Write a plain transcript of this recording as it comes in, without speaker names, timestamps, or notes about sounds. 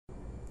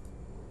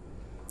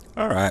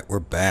Alright, we're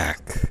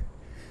back.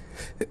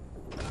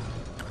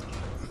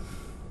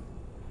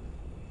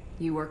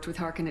 You worked with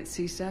Harkin at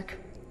CSEC?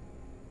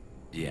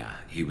 Yeah,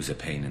 he was a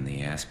pain in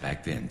the ass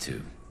back then,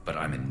 too. But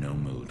I'm in no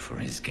mood for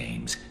his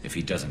games. If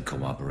he doesn't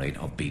cooperate,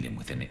 I'll beat him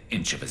within an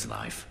inch of his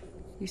life.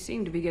 You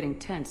seem to be getting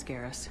tense,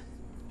 Garrus.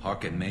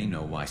 Harkin may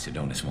know why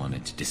Sidonis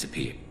wanted to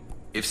disappear.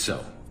 If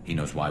so, he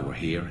knows why we're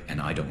here,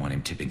 and I don't want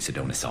him tipping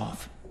Sidonis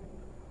off.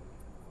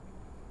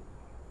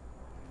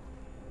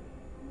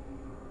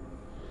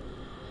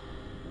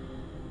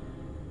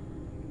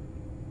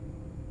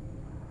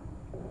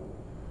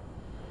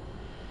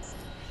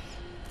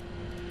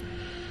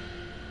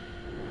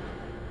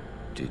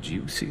 Did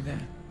you see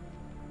that?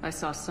 I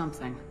saw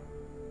something.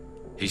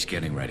 He's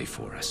getting ready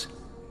for us.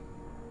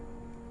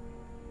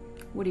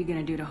 What are you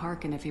gonna do to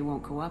Harkin if he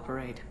won't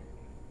cooperate?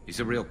 He's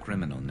a real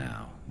criminal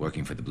now,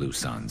 working for the Blue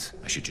Suns.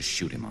 I should just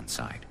shoot him on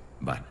sight.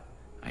 But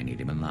I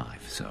need him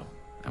alive, so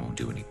I won't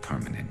do any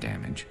permanent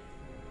damage.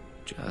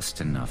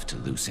 Just enough to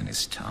loosen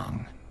his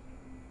tongue.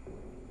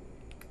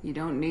 You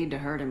don't need to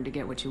hurt him to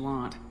get what you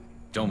want.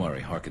 Don't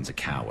worry, Harkin's a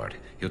coward.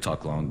 He'll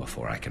talk long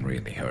before I can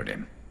really hurt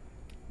him.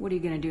 What are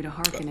you gonna do to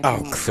Harkin if Oh,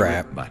 he won't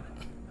crap. But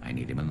I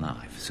need him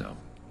alive, so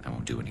I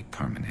won't do any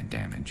permanent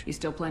damage. You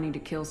still planning to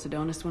kill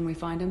Sidonis when we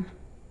find him?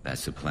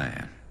 That's the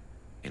plan.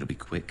 It'll be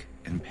quick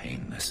and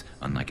painless,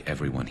 unlike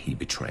everyone he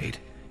betrayed.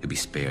 He'll be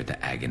spared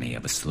the agony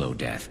of a slow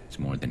death. It's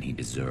more than he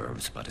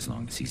deserves, but as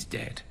long as he's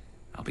dead,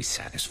 I'll be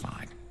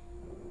satisfied.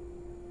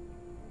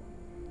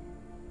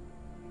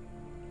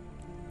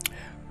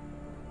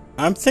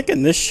 I'm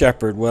thinking this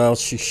Shepherd, well,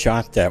 she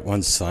shot that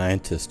one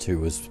scientist who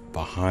was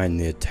behind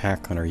the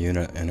attack on her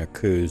unit in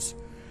Akuz.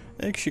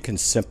 I think she can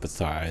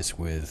sympathize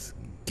with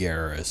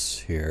Garrus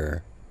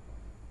here.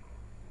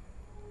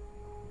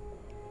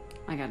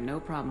 I got no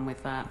problem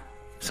with that.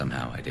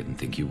 Somehow I didn't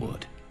think you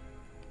would.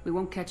 We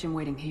won't catch him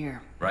waiting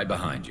here. Right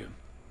behind you.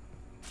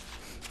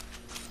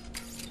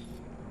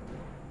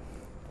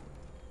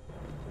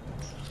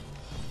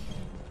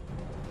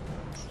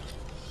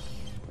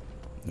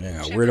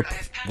 Yeah, where to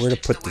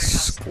put the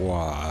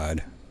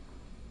squad?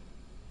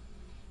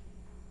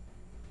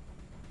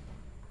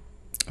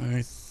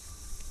 I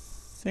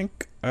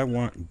think I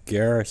want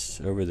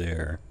Garrus over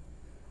there.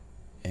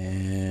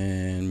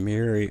 And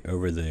Miri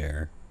over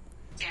there.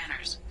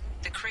 Scanners.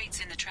 The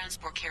crates in the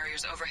transport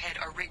carriers overhead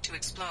are rigged to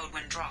explode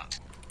when dropped.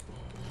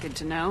 Good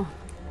to know.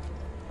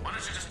 Why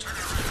don't you just turn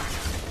around?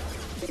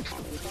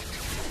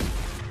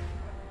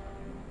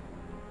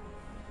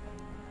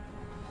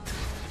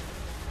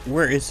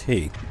 Where is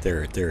he?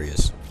 There he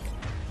is.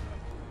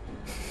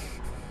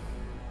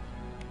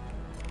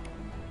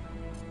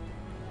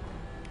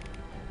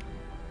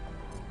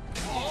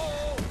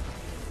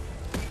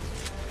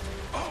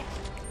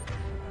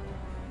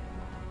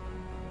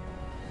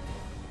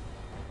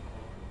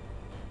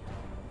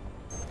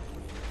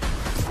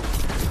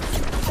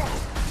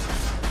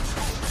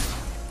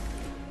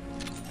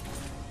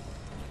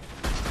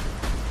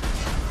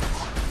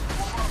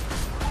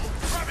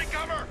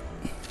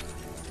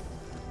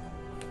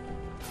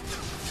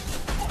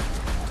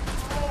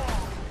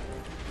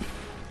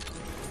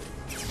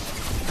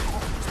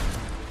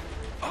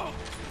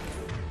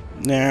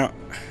 Now,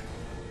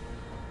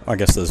 I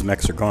guess those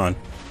mechs are gone.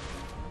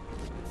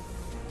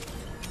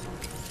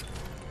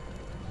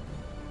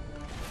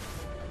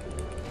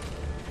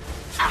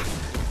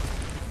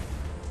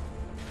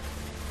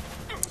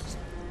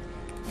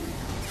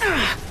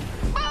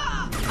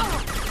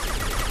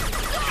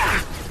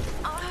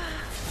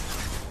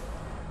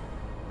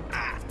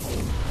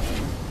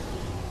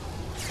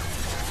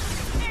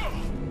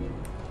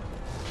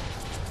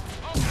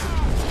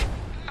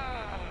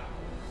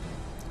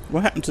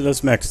 What happened to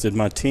those mechs? Did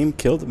my team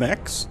kill the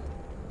mechs?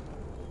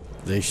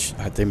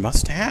 They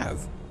must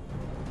have.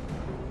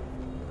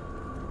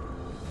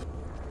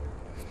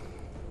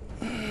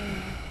 You're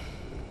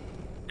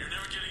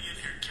never getting in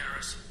here,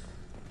 Garrus.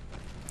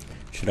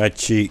 Should I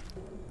cheat?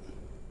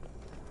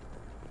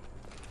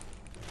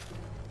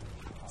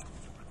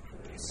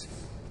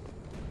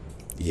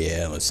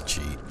 Yeah, let's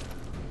cheat.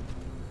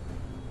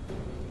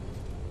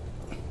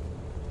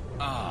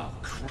 Oh,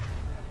 crap.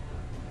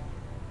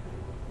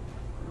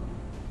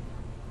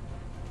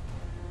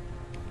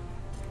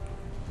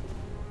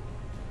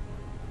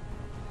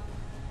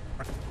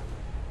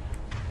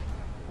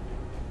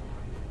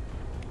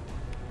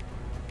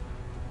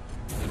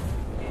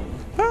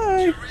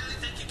 Bye. You really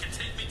think you can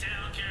take me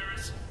down,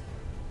 Garrus?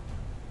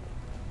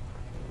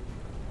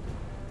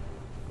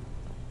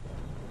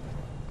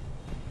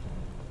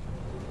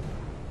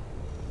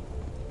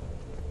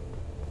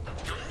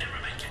 You'll never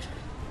make it.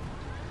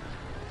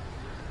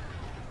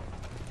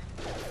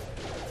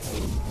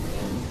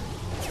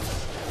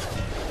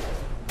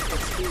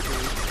 Excuse me.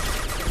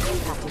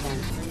 Impact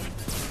event.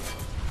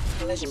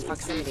 Collision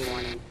proximity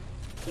warning.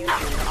 Unit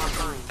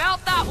offline.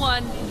 Felt that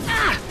one.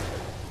 Ah!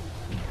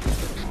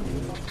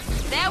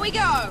 There we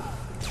go.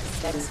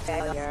 Status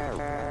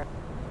failure.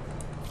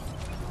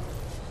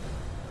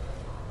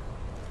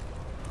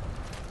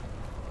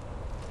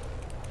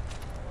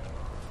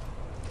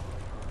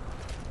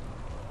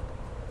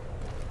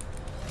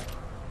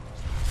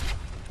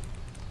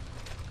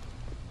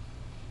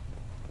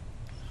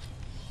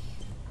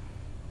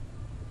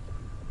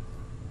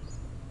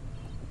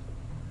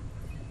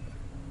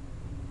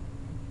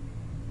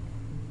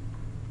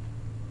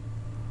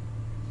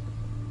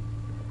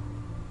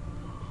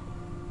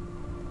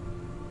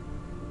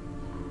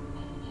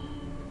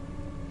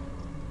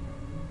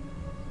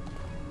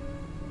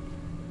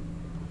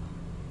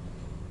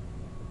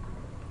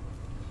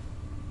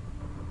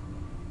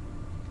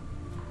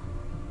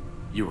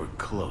 You were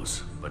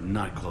close, but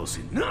not close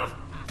enough.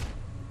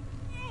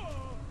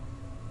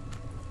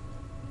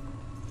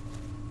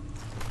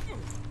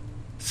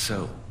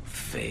 So,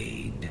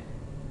 Fade.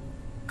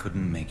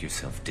 Couldn't make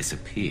yourself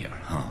disappear,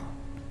 huh?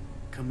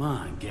 Come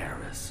on,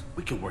 Garrus.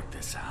 We can work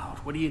this out.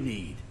 What do you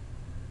need?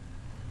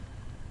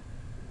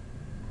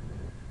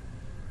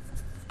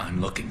 I'm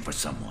looking for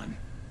someone.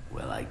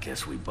 Well, I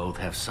guess we both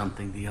have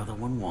something the other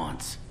one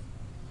wants.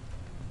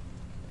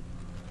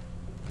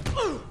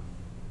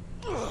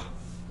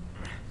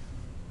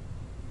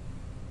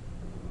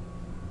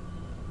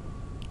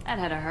 That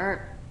had to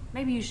hurt.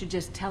 Maybe you should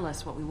just tell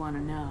us what we want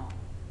to know.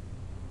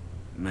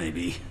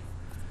 Maybe.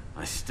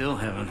 I still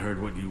haven't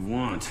heard what you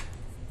want.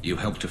 You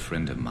helped a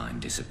friend of mine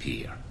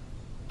disappear.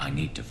 I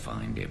need to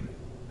find him.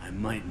 I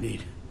might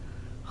need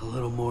a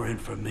little more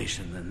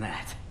information than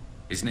that.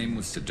 His name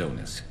was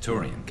Sidonus.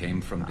 Turian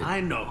came from the...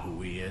 I know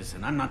who he is,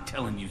 and I'm not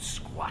telling you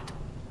squat.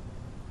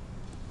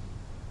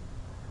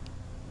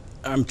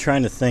 I'm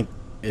trying to think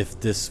if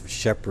this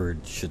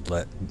Shepherd should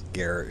let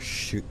Garrus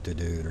shoot the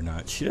dude or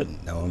not. She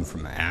doesn't know him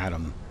from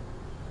Adam.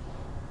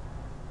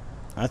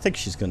 I think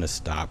she's gonna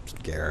stop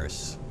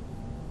Garrus.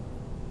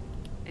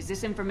 Is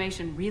this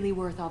information really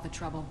worth all the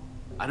trouble?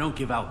 I don't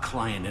give out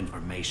client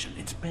information.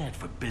 It's bad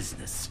for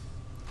business.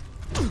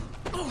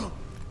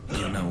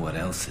 You know what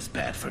else is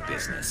bad for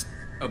business?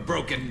 A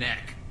broken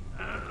neck.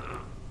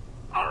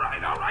 All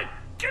right.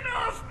 Get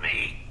off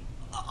me!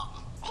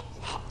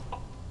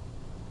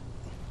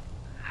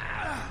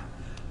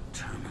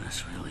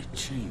 Terminus really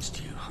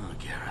changed you, huh,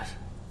 Garrus?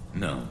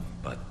 No,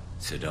 but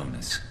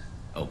Sidonus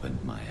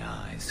opened my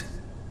eyes.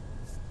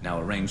 Now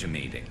arrange a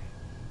meeting.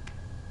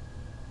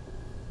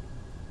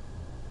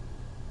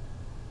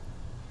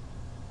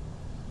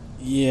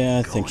 Yeah,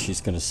 I think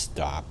she's gonna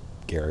stop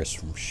Garrus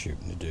from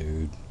shooting the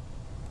dude.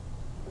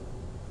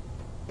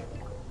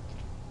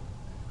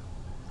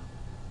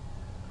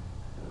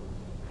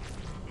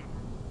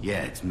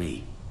 Yeah, it's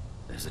me.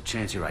 There's a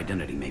chance your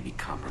identity may be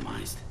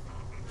compromised.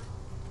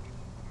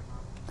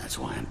 That's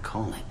why I'm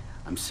calling.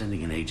 I'm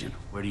sending an agent.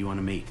 Where do you want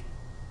to meet?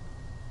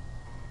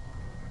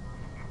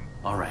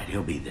 All right,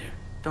 he'll be there.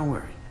 Don't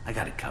worry, I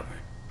got it covered.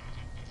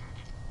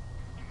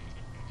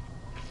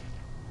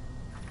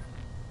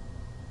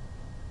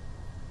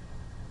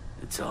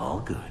 It's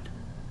all good.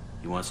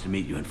 He wants to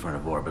meet you in front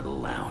of Orbital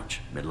Lounge,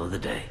 middle of the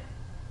day.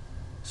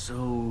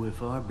 So,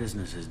 if our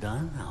business is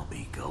done, I'll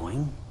be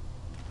going.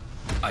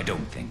 I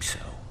don't think so.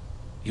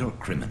 You're a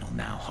criminal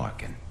now,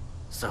 Harkin.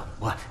 So,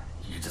 what?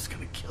 You're just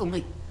gonna kill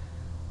me?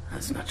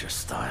 That's not your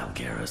style,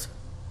 Garrus.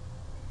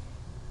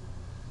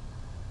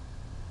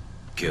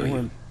 Kill you?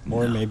 Or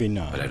No, maybe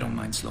not. But I don't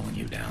mind slowing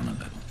you down a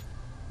little.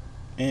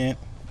 Eh.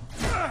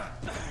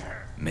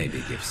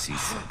 Maybe give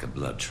Seasick a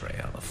blood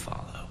trail to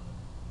follow.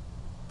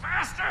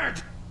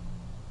 Bastard!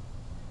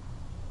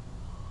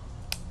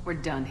 We're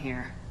done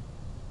here.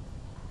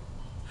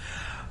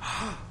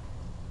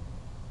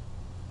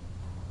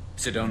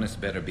 Sidonus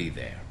better be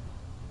there,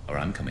 or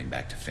I'm coming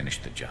back to finish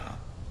the job.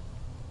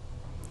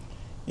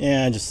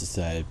 Yeah, I just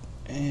decided.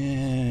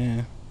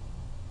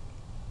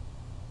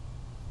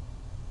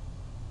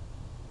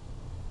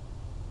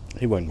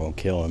 He wasn't gonna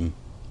kill him.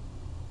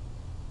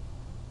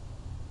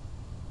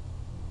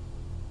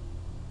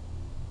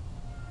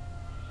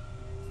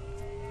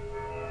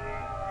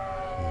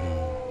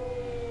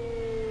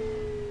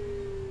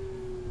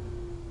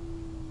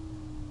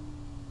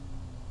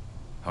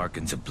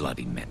 Harkin's a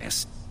bloody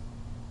menace.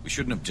 We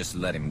shouldn't have just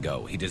let him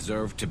go. He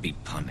deserved to be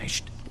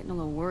punished. Getting a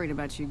little worried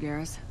about you,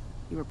 Garrus.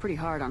 You were pretty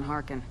hard on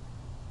Harkin.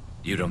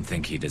 You don't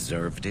think he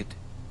deserved it?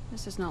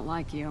 This is not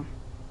like you.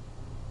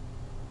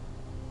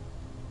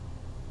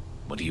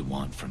 What do you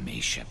want from me,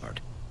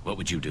 Shepard? What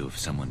would you do if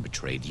someone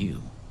betrayed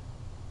you?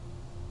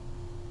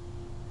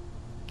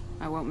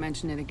 I won't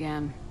mention it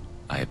again.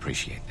 I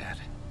appreciate that.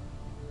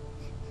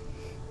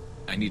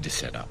 I need to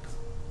set up.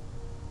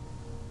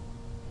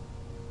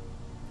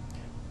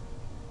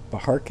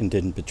 But Harkin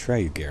didn't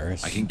betray you,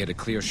 Garrus. I can get a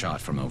clear shot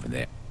from over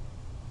there.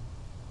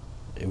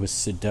 It was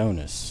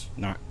Sidonus,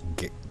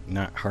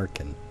 not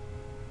Harkin.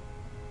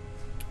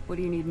 What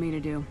do you need me to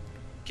do?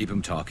 Keep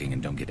him talking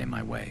and don't get in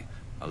my way.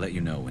 I'll let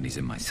you know when he's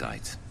in my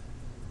sights.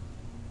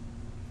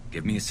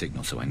 Give me a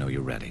signal so I know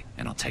you're ready,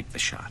 and I'll take the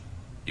shot.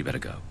 You better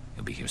go.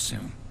 He'll be here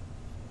soon.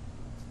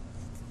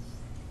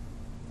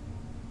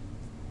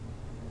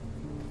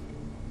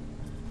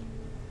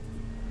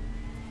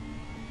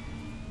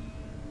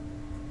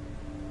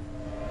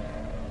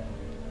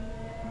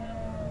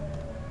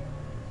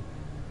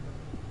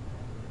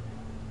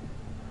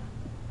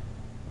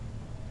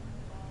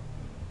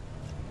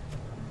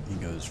 He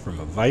goes from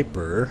a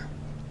Viper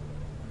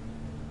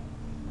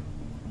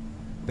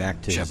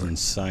back to Shepard, his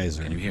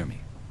incisor. Can you hear me?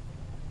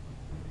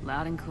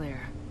 Loud and clear.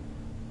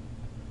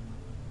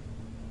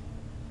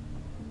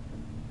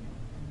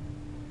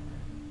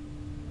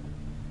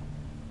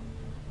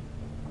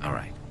 All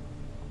right.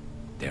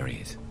 There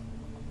he is.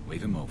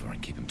 Wave him over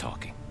and keep him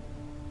talking.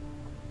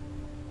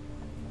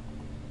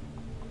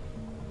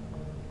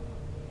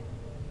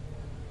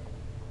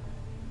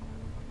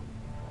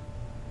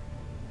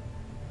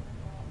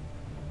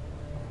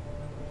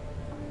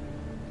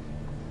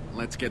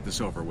 let's get this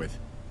over with.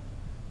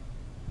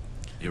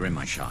 You're in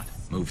my shot.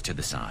 Move to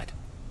the side.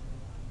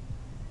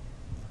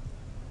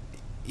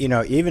 You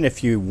know, even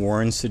if you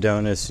warn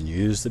Sidonis and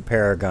use the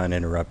Paragon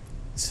interrupt,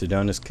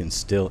 Sidonis can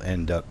still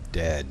end up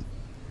dead.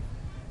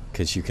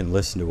 Because you can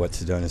listen to what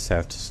Sidonis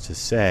has to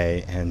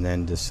say and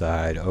then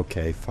decide,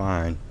 okay,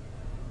 fine.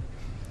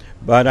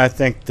 But I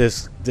think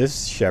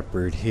this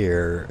Shepard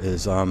here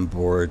is on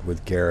board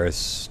with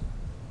Garrus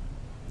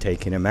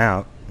taking him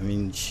out. I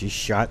mean, she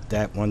shot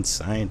that one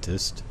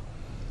scientist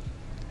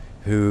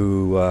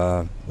who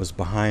was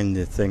behind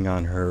the thing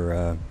on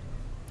her,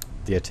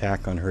 the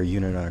attack on her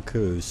unit on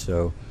Akuz.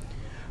 So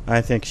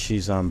I think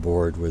she's on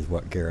board with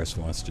what Garrus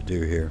wants to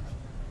do here.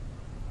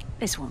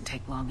 This won't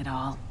take long at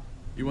all.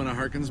 You one of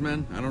Harkin's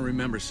men? I don't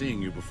remember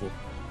seeing you before.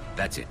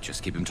 That's it.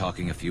 Just keep him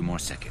talking a few more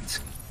seconds.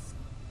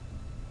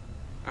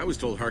 I was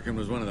told Harkin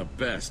was one of the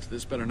best.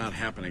 This better not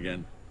happen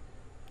again.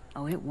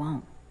 Oh, it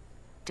won't.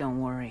 Don't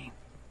worry.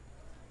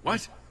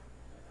 What?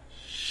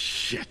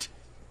 Shit.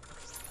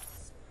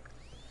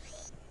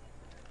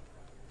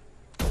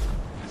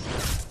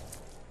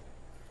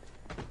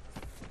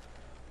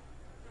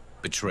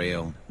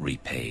 Betrayal,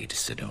 repaid,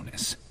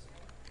 Sidonis.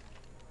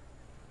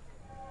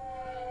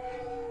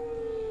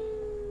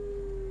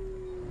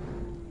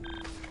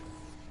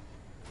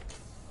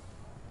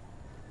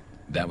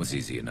 That was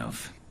easy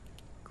enough.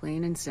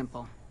 Clean and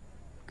simple.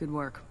 Good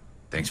work.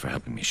 Thanks for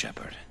helping me,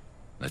 Shepard.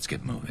 Let's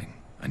get moving.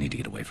 I need to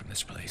get away from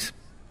this place.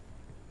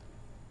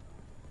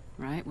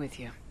 Right with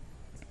you.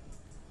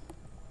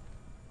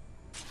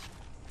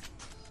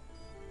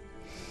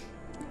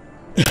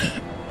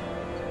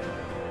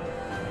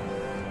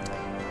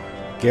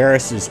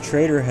 Garrus's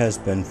traitor has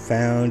been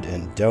found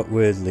and dealt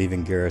with,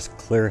 leaving Garrus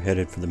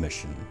clear-headed for the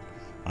mission.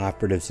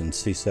 Operatives in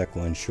CSEC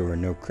will ensure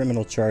no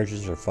criminal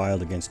charges are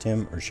filed against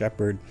him or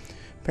Shepard.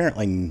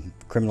 Apparently,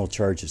 criminal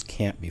charges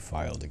can't be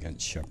filed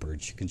against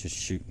Shepard. She can just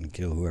shoot and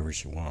kill whoever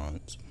she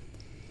wants.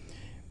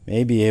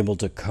 May be able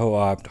to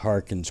co-opt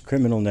Harkin's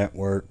criminal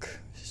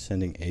network,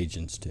 sending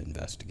agents to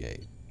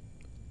investigate.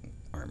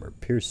 Armor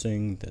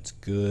piercing, that's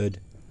good.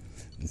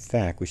 In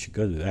fact, we should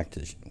go back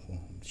to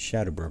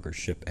Shadowbroker's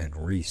ship and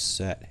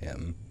reset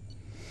him.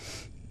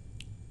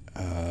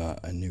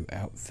 A new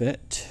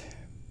outfit.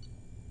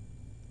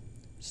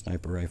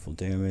 Sniper rifle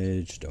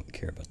damage. Don't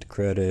care about the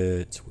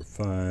credits. We're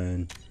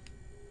fine.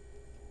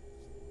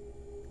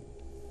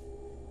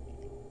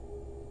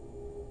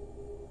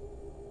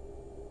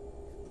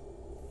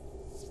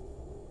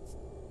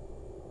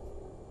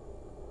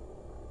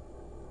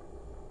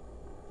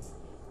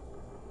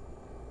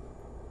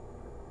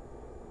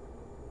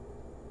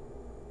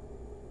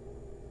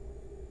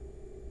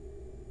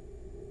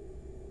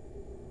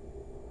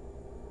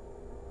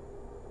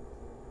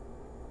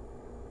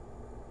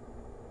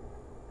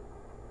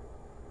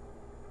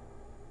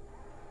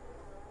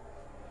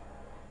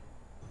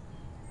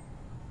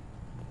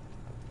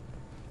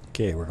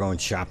 Okay, we're going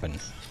shopping.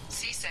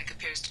 CSEC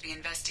appears to be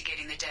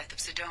investigating the death of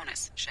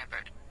Sidonis,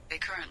 Shepard. They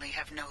currently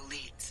have no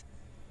leads.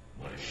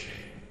 What a shame.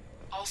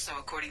 Also,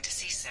 according to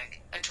CSEC,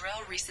 a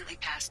Drell recently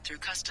passed through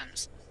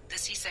customs. The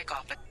CSEC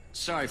office...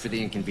 Sorry for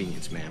the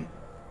inconvenience, ma'am.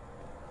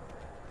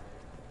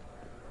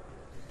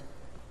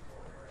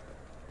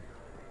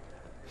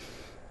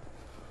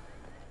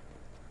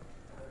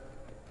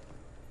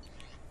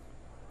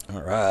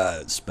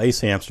 Alright,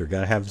 space hamster.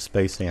 Gotta have the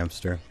space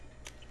hamster.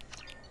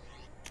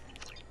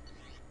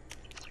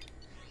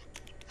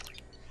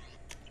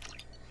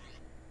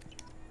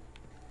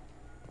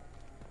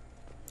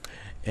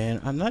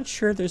 And I'm not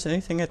sure there's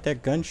anything at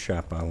that gun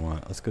shop I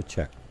want. Let's go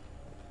check.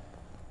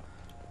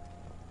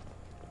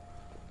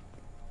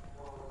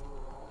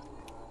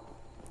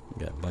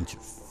 We got a bunch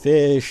of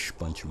fish,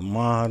 bunch of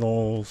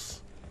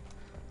models.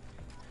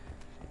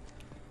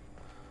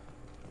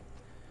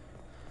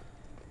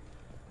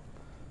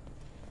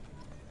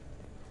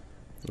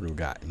 What do we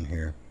got in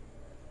here?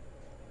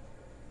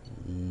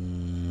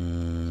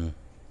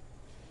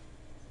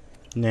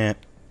 Nah.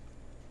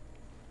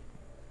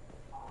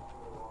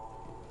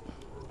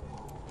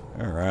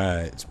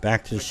 Alright, it's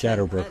back to the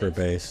Shadowbroker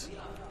base.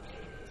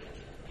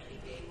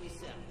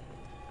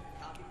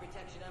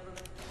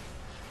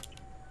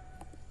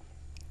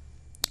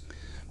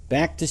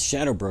 Back to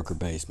Shadowbroker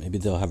base. Maybe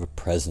they'll have a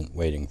present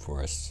waiting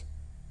for us.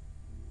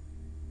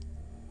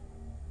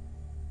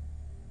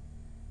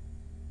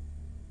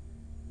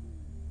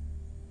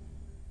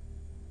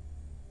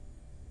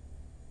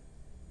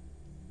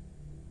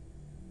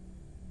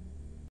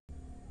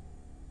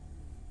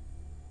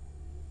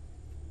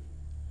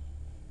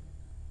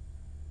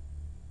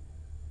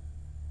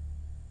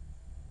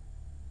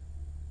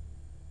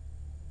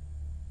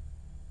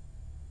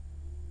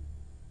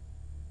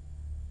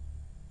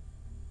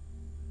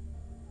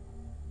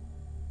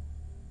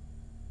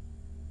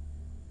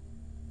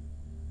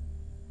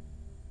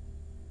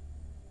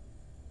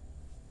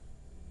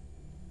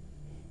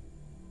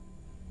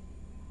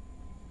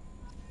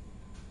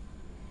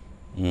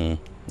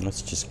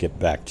 Let's just get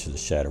back to the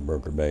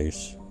Shadowbroker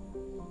base.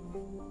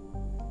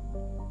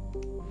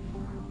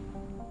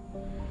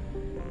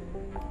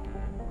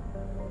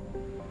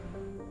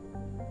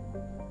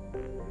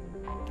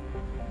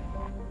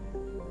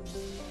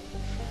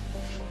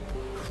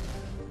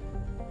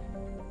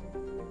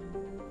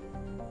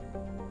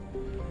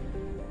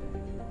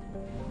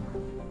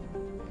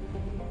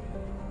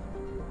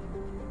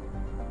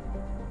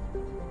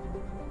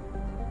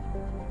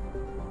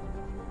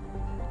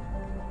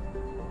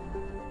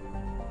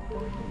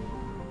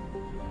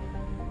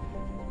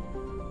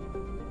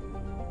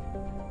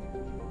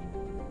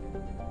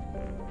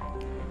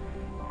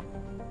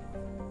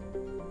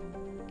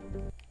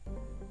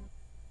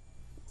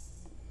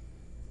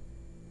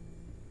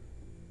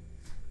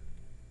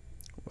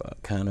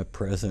 kind of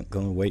present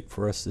going to wait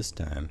for us this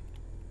time?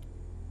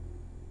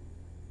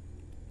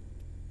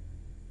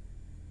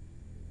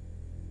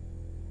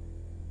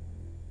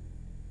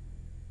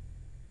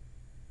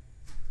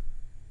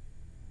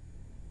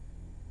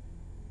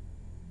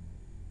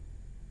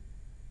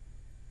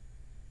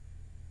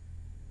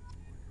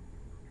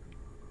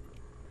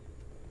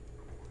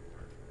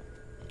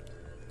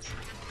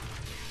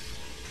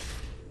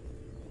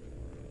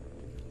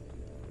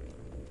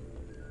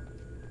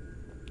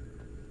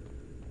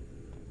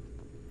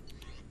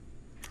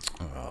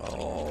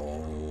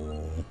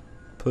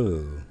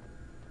 Pooh.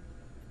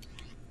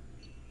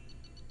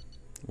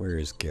 Where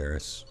is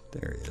Garrus?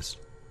 There he is.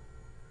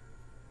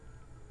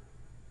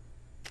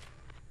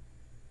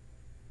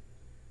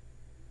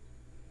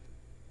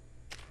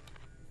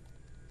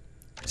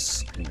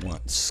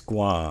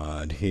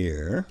 Squad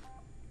here.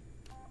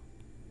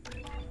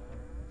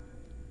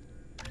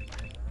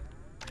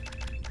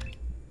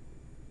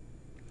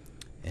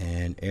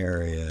 And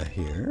area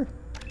here.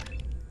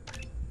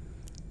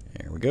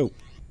 There we go.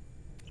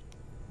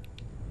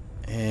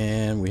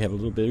 And we have a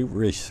little bit of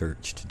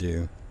research to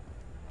do.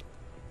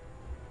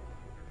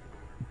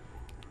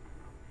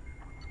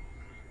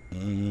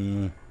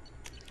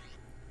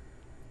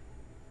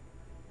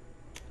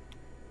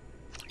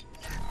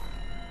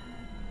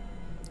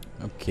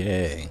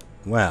 Okay.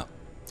 Well,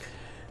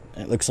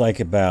 that looks like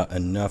about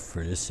enough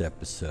for this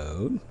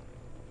episode.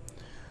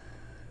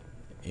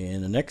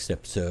 In the next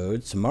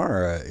episode,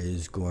 Samara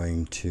is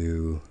going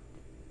to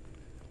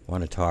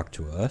want to talk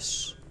to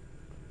us.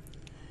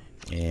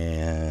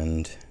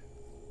 And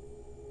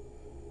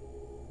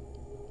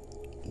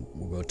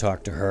we'll go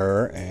talk to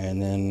her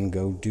and then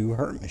go do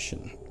her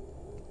mission.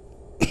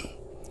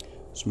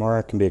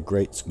 Samara can be a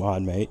great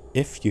squad mate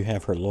if you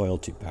have her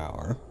loyalty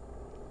power.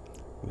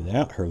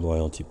 Without her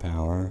loyalty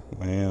power,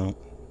 well,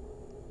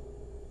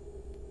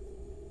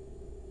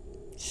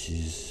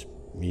 she's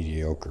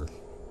mediocre.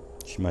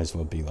 She might as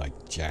well be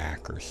like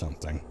Jack or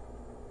something.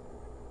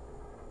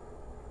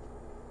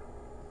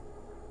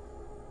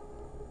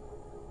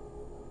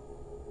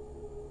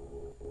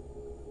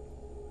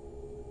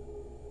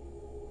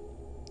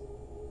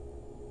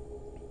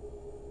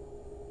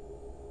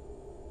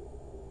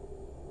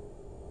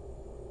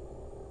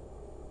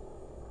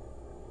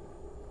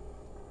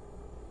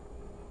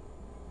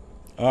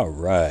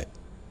 Alright,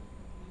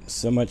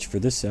 so much for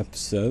this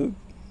episode.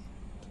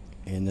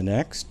 In the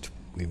next,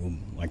 we will,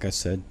 like I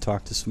said,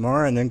 talk to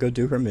Samara and then go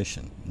do her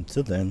mission.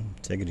 Until then,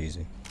 take it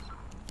easy.